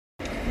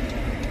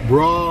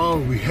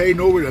Bro, we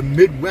heading over to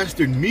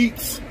Midwestern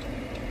Meats.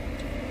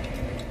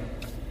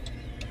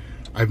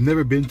 I've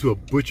never been to a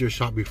butcher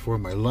shop before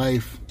in my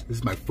life. This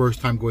is my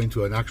first time going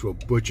to an actual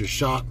butcher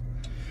shop.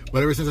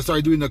 But ever since I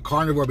started doing the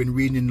carnivore, I've been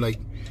reading in like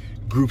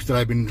groups that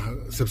I've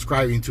been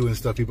subscribing to and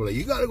stuff. People are like,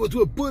 you gotta go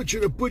to a butcher.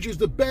 The butcher's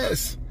the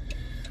best.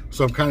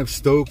 So I'm kind of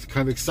stoked,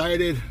 kind of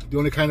excited. The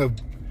only kind of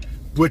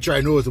butcher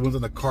I know is the ones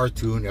on the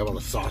cartoon. They have all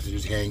the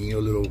sausages hanging,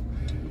 little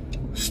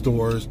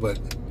stores. But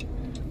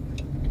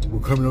we're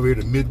coming over here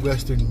to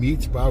Midwestern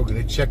Meats, bro. We're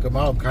gonna check them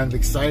out. I'm kind of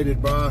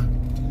excited, bro.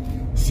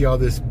 See how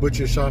this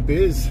butcher shop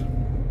is.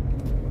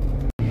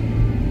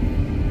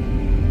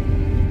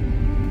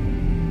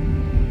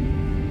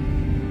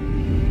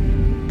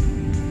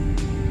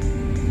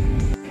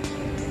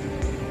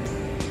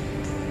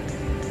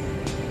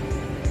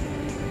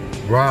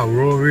 Wow,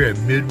 we're over here at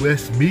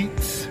Midwest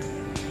Meats.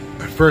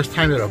 My first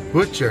time at a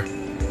butcher.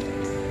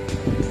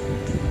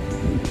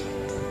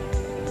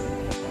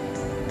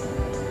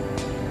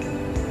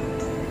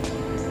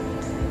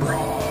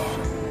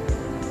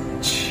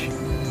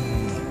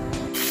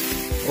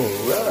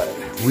 Alright,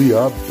 we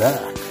are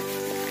back.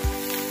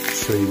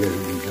 Show you guys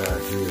what we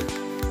got here.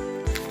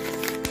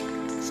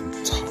 Some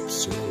top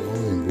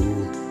sirloin,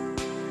 boo.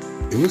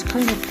 It was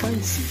kind of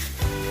pricey.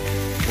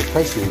 The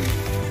price was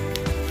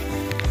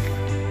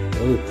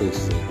other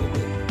places, but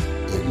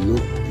it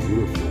looked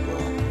beautiful, bro.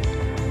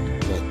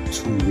 Got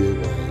 2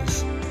 ribeyes.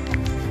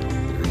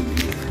 They're in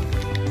here.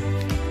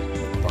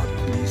 Bought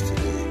these today.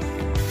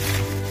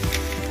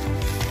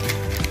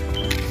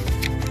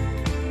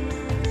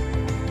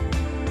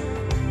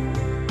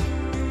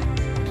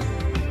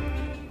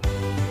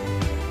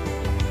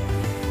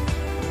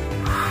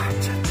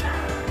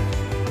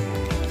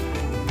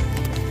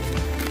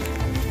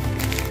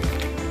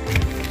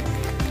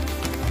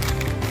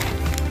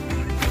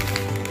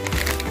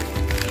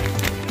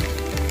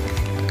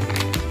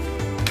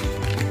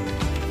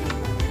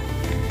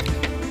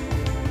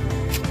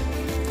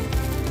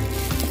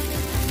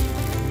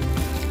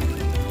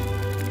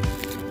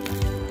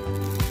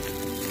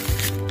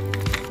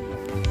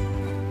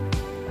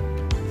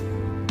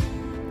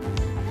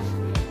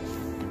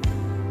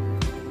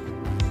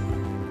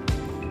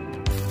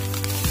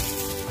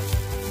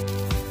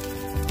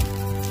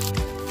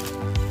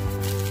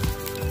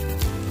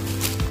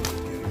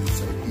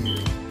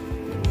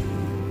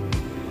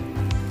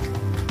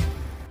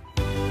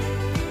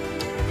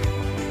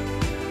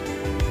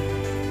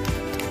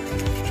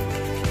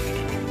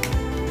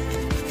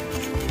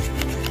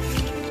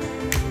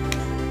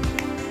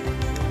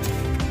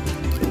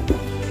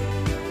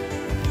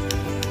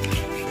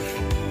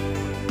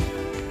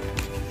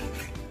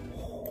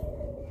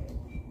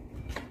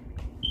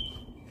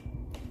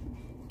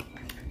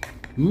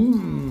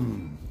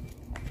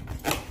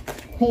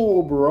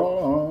 Oh,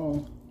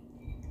 bro.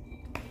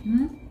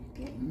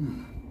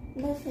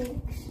 No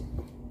thanks.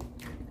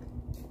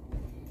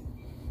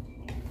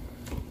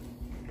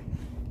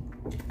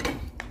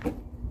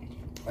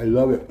 I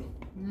love it.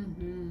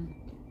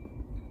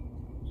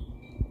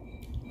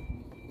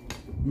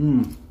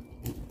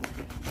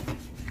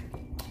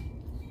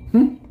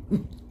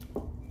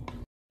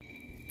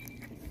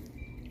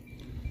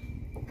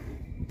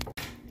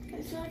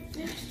 It's like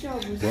this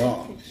job was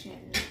Wow. fiction.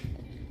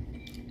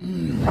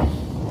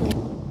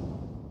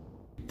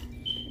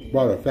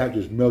 Bro, the fat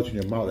just melts in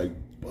your mouth like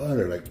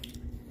butter, like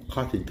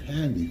cotton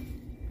candy.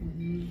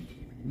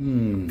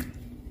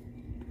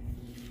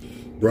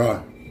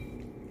 Bruh,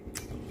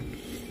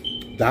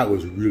 that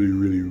was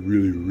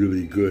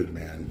really good,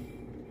 man.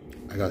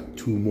 I got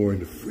 2 more in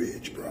the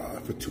fridge,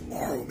 bruh, for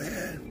tomorrow,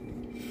 man.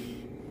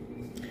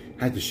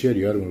 I had to share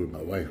the other one with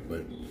my wife,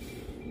 but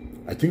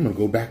I think I'm gonna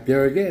go back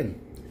there again.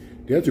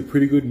 They have a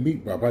pretty good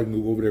meat, bro. I'm probably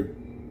gonna go over there,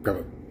 grab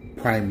a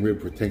prime rib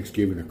for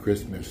Thanksgiving or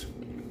Christmas.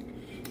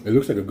 It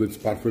looks like a good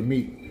spot for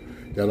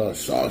meat. They have a lot of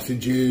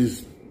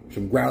sausages,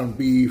 some ground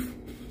beef.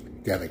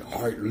 They have like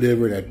heart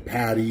liver, they had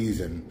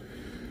patties and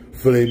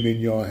filet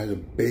mignon. Has a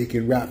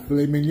bacon wrapped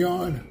filet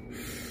mignon.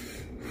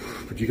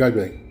 But you gotta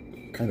be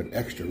like kind of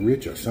extra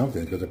rich or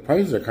something because the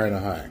prices are kind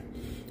of high.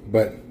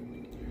 But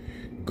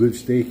good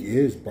steak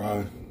is,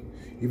 bro.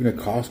 Even at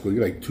Costco, you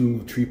get like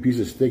 2-3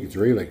 pieces of steak. It's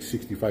already like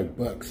 65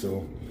 bucks.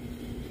 So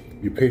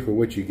you pay for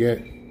what you get.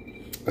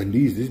 And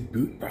these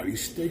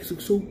steaks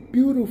look so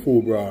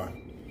beautiful, bro.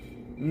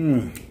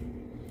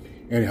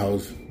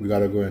 Anyhows, we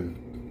gotta go and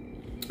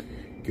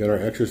get our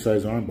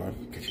exercise on, bro.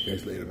 Catch you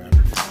guys later, man.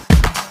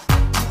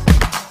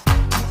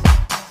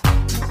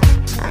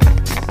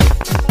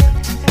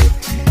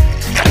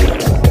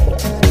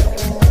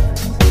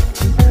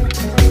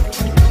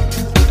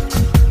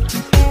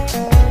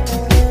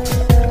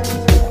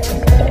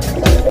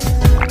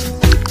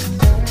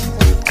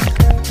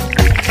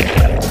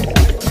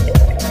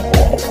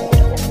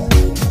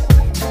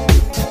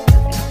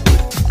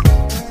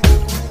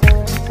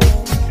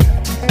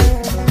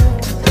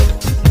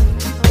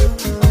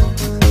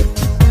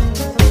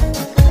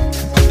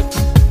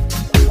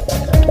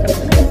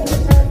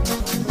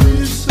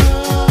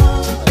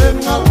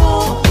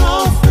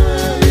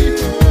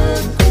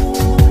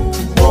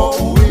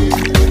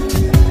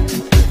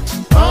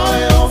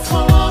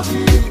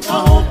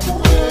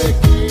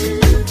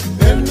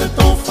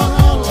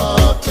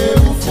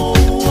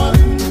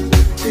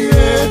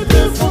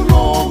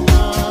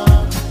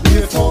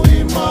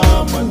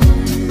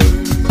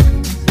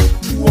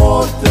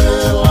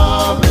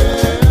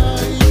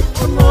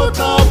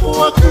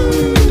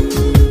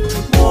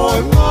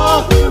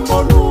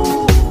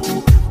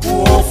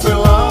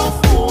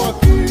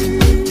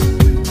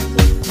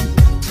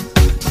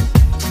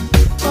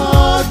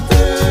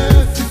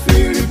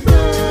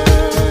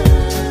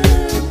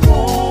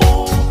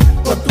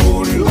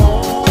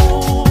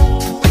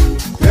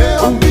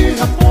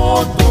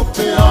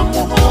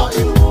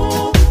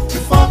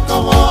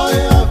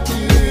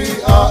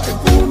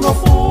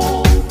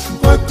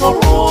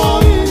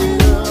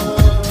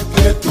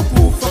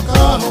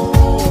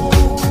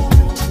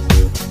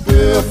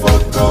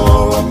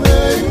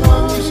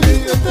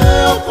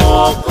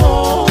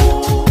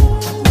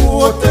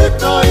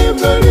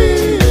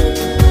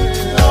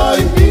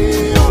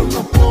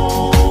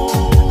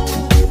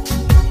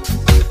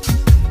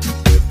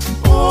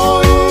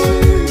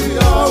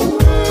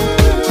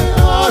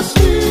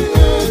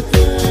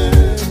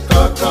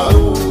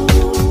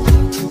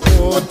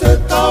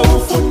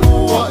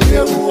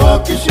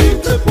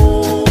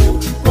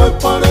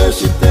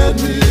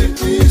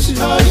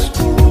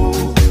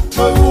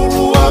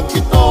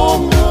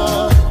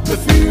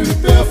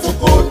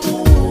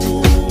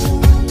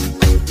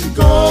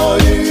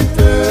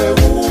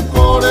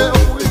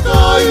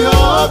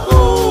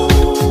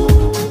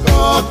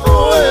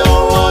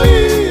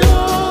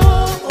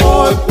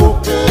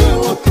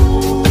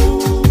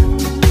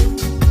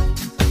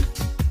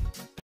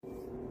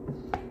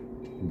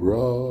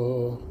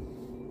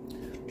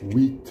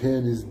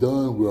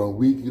 on. We're on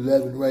week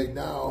 11 right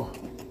now.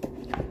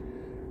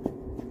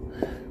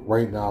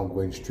 Right now, I'm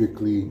going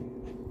strictly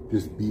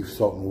just beef,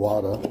 salt, and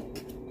water.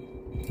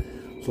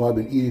 So I've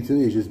been eating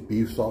today is just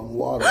beef, salt, and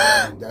water.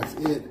 And that's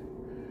it.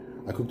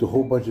 I cooked a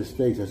whole bunch of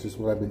steaks. That's just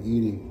what I've been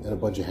eating, and a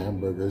bunch of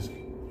hamburgers.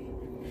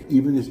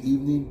 Even this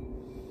evening,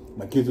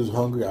 my kids was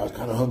hungry. I was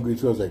kind of hungry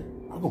too. I was like,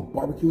 I'm gonna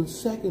barbecue a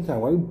second time.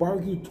 Why did we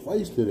barbecue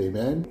twice today,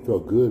 man?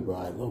 Felt good, but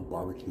I love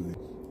barbecuing.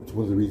 It's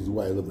one of the reasons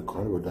why I love the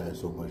carnivore diet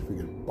so much.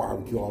 Freaking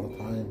barbecue all the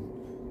time.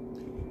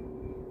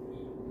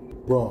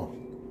 Bro,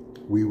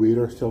 we weighed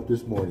ourselves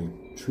this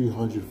morning.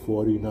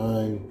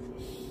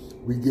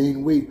 349. We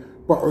gained weight.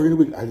 But earlier in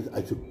the week,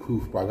 I took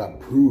proof, bro. I got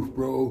proof,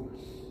 bro.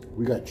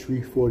 We got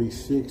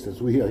 346. That's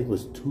what we hit. I think it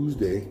was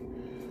Tuesday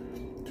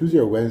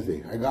or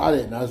Wednesday. I got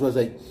it, and I was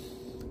like,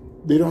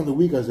 later on in the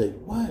week, I was like,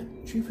 what?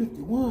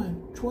 351?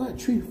 What?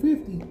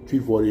 350?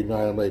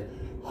 349. I'm like,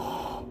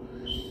 oh.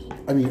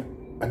 I mean,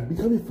 I'm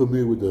becoming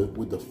familiar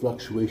with the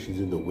fluctuations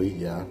in the weight.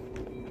 Yeah,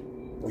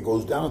 it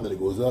goes down, then it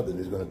goes up, then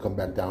it's gonna come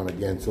back down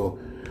again. So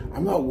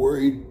I'm not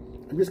worried.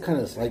 I'm just kind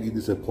of slightly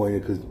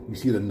disappointed because you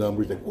see the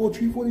numbers like, oh,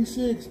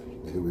 346.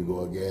 Here we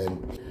go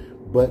again.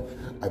 But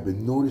I've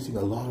been noticing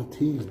a lot of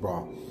things,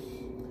 bro.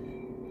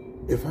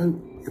 If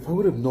I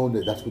would have known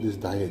that that's what this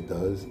diet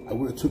does, I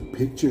would have took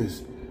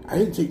pictures. I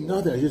didn't take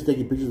nothing. I was just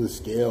taking pictures of the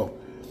scale.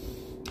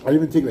 I didn't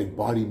even take like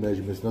body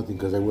measurements, nothing,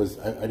 because I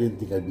didn't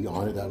think I'd be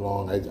on it that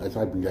long. I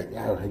thought I'd be like,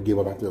 yeah, I gave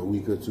up after a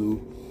week or two.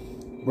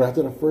 But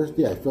after the first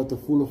day, I felt the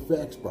full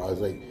effects, bro. I was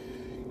like,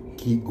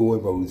 keep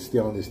going, bro. We'd stay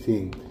on this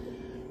thing.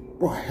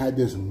 Bro, I had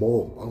this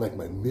mole on like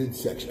my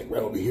midsection, like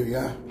right over here,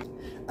 yeah.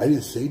 I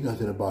didn't say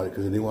nothing about it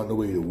because I didn't want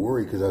nobody to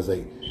worry, because I was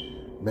like,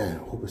 man,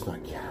 I hope it's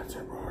not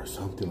cancer, bro, or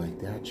something like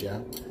that,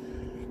 yeah.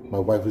 My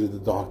wife was at the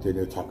doctor and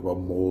they were talking about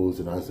moles,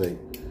 and I was like,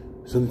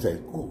 something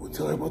like, oh, we'll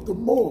tell her about the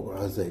mole. But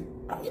I was like,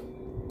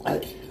 I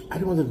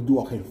didn't want them to do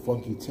all kind of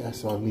funky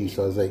tests on me,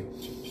 so I was like,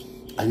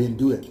 I didn't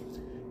do it.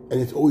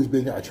 And it's always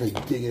been there. I tried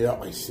digging it out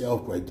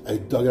myself, but I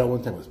dug it out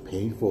one time. It was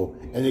painful,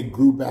 and it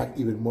grew back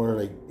even more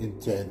like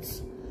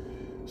intense.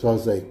 So I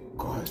was like,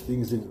 gosh,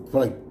 things didn't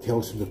feel like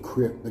Tales from the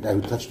Crypt. The guy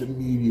who touched a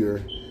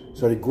meteor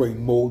started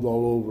growing mold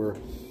all over.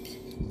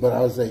 But I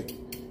was like,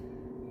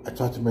 I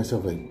thought to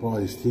myself, like, bro,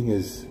 this thing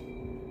is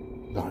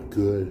not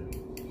good.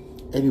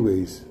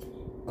 Anyways,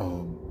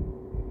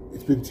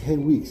 it's been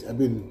 10 weeks. I've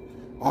been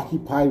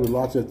occupied with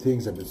lots of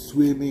things. I've been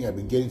swimming. I've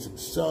been getting some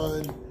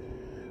sun.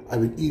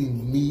 I've been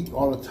eating meat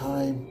all the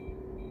time,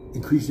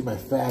 increasing my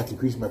fats,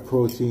 increasing my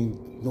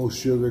protein, no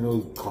sugar,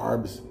 no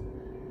carbs.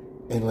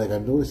 And like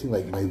I'm noticing,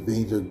 like my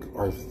veins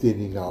are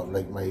thinning out,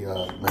 like my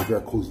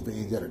varicose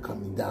veins that are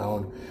coming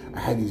down.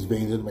 I had these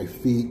veins under my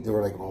feet; they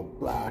were like all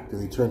black,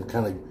 and they turned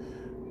kind of like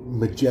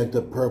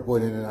magenta, purple,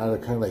 and then now they're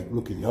kind of like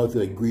looking healthy,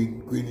 like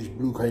greenish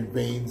blue kind of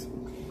veins.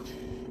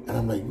 And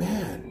I'm like,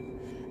 man.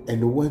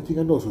 And the one thing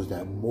I noticed was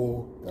that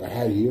mole that I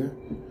had here.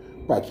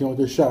 But I came out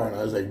the shower and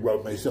I was like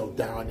rubbing myself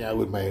down, yeah,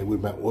 with my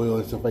oil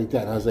and stuff like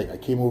that. And I was like, I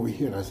came over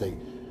here and I was like,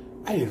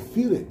 I didn't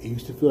feel it. It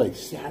used to feel like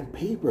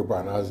sandpaper, bro.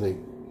 And I was like,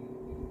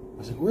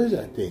 where's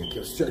that thing? I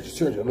kept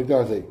searching. I looked down,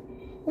 I was like,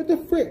 what the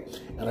frick?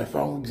 And I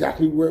found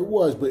exactly where it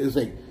was, but it was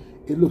like,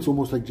 it looks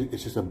almost like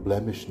it's just a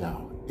blemish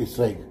now. It's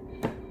like,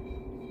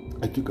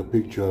 I took a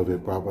picture of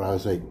it, bro, but I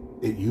was like,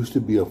 it used to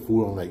be a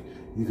full on, like,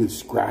 you could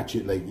scratch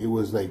it, like, it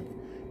was like,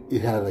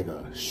 it had like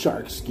a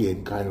shark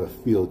skin kind of a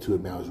feel to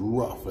it, man. It was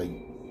rough, like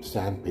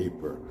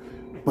sandpaper.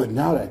 But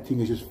now that thing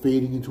is just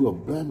fading into a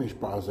blemish,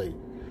 bro. I was like,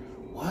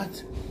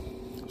 what?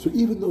 So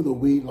even though the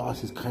weight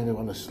loss is kind of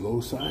on the slow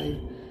side,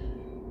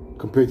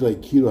 compared to like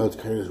keto, how it's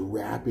kind of just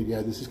rapid,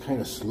 yeah, this is kind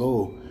of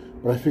slow.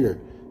 But I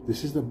figured,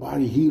 this is the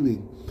body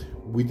healing.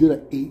 We did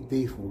an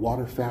 8-day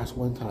water fast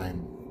one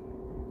time,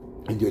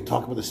 and they're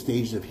talking about the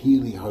stages of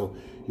healing, how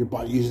your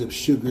body uses up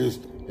sugars,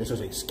 and it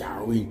starts like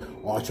scouring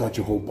all throughout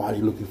your whole body,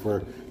 looking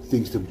for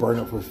things to burn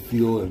up for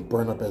fuel and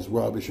burn up as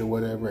rubbish or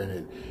whatever,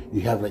 and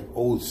you have like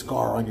old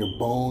scar on your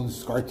bones,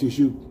 scar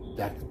tissue,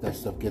 that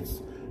stuff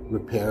gets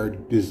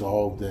repaired,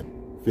 dissolved,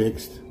 and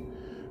fixed.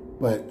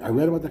 But I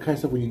read about that kind of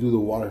stuff when you do the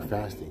water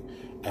fasting.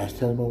 I was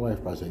telling my wife,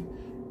 I was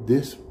like,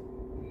 this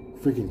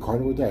freaking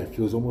carnivore diet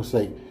feels almost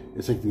like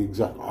it's like the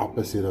exact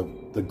opposite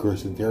of the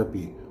Gerson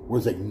therapy, where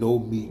it's like no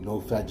meat, no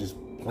fat, just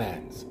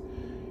plants.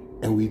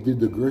 And we did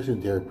the Gerson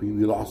therapy.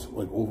 We lost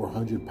like over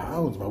 100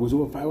 pounds. I was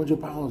over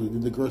 500 pounds. We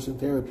did the Gerson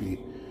therapy.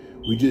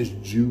 We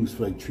just juiced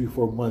for like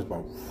 3-4 months.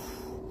 Bro.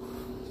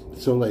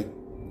 So like,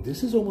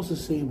 this is almost the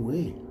same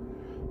way.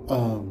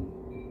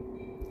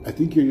 I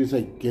think you're just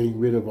like getting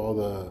rid of all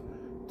the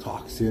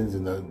toxins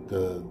and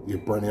you're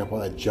burning up all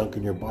that junk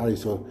in your body.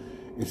 So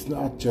it's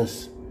not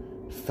just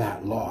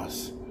fat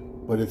loss,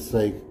 but it's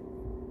like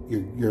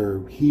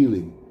you're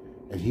healing.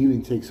 And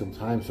healing takes some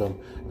time, so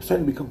I'm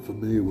starting to become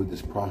familiar with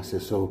this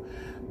process. So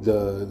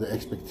the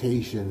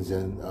expectations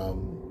and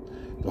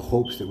the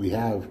hopes that we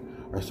have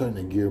are starting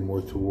to gear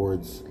more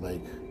towards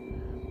like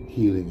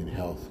healing and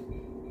health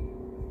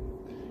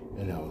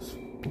and else.